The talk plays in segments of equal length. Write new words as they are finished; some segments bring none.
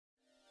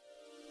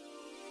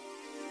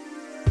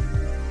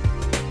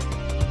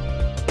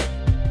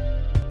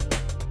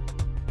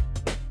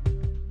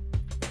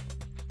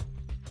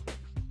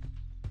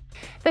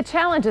The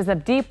challenges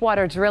of deep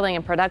water drilling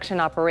and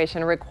production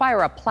operation require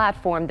a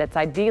platform that's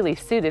ideally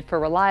suited for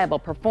reliable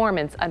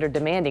performance under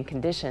demanding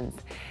conditions.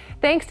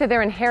 Thanks to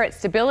their inherent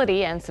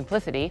stability and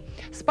simplicity,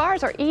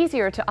 spars are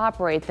easier to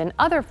operate than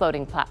other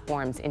floating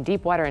platforms in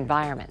deep water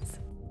environments.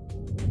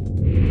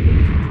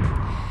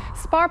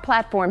 Spar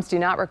platforms do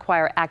not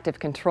require active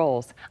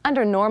controls.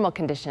 Under normal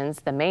conditions,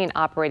 the main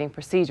operating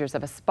procedures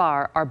of a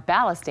spar are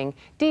ballasting,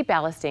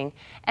 deballasting,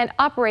 and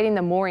operating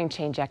the mooring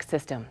chain-jack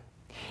system.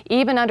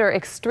 Even under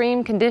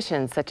extreme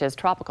conditions such as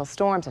tropical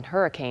storms and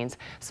hurricanes,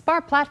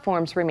 spar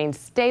platforms remain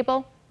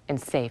stable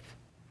and safe.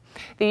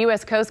 The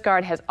U.S. Coast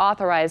Guard has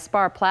authorized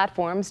spar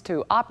platforms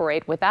to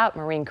operate without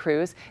marine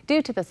crews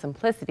due to the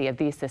simplicity of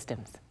these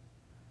systems.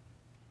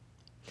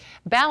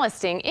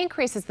 Ballasting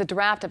increases the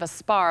draft of a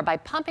spar by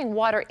pumping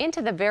water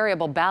into the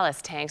variable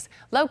ballast tanks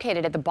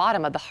located at the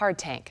bottom of the hard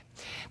tank.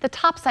 The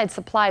topside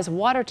supplies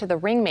water to the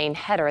ring main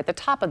header at the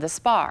top of the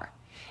spar,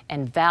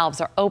 and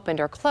valves are opened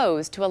or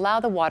closed to allow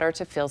the water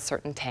to fill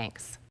certain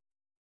tanks.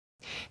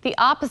 The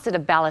opposite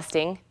of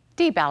ballasting,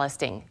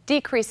 deballasting,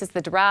 decreases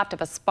the draft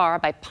of a spar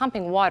by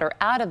pumping water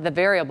out of the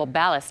variable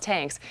ballast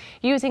tanks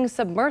using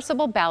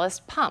submersible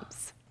ballast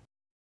pumps.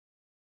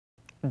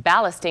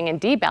 Ballasting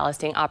and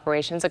deballasting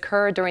operations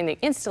occur during the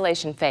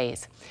installation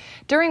phase,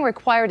 during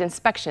required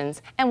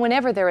inspections, and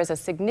whenever there is a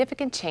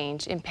significant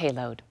change in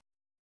payload.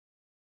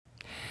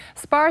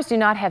 Spars do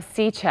not have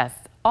sea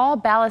chests. All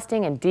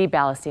ballasting and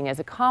deballasting is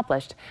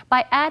accomplished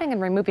by adding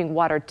and removing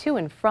water to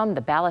and from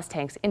the ballast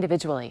tanks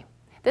individually.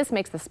 This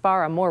makes the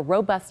spar a more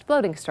robust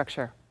floating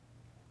structure.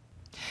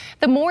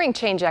 The mooring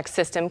chain-jack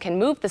system can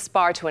move the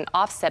spar to an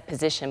offset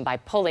position by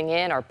pulling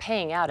in or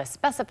paying out a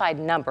specified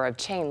number of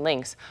chain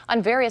links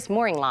on various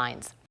mooring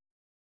lines.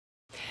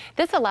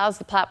 This allows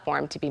the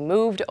platform to be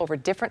moved over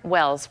different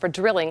wells for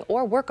drilling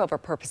or workover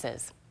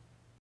purposes.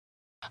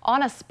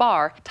 On a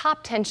spar,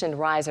 top tension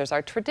risers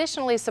are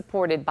traditionally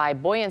supported by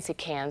buoyancy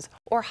cans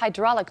or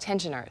hydraulic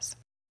tensioners.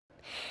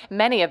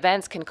 Many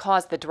events can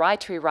cause the dry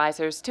tree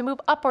risers to move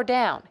up or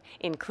down,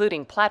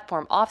 including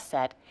platform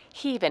offset,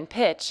 heave and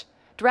pitch,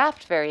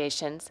 draft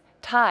variations,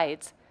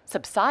 tides,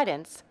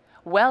 subsidence,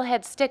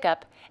 wellhead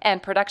stick-up,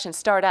 and production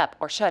start-up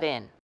or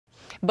shut-in.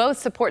 Both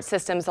support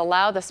systems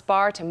allow the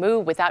spar to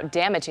move without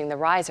damaging the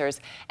risers,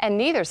 and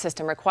neither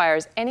system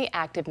requires any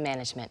active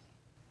management.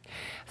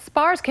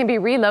 Spars can be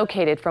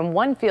relocated from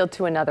one field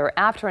to another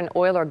after an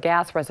oil or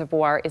gas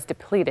reservoir is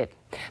depleted.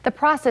 The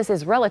process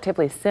is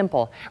relatively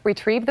simple.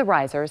 Retrieve the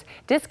risers,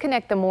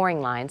 disconnect the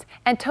mooring lines,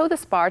 and tow the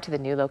spar to the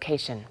new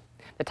location.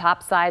 The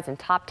top sides and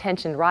top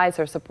tension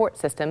riser support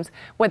systems,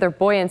 whether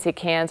buoyancy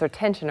cans or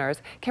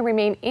tensioners, can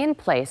remain in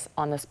place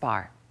on the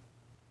spar.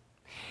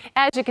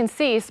 As you can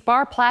see,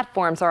 spar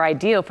platforms are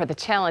ideal for the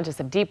challenges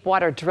of deep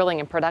water drilling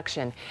and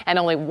production, and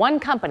only one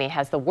company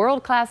has the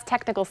world-class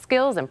technical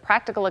skills and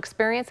practical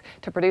experience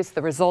to produce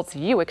the results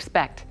you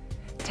expect: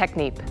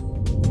 Technip.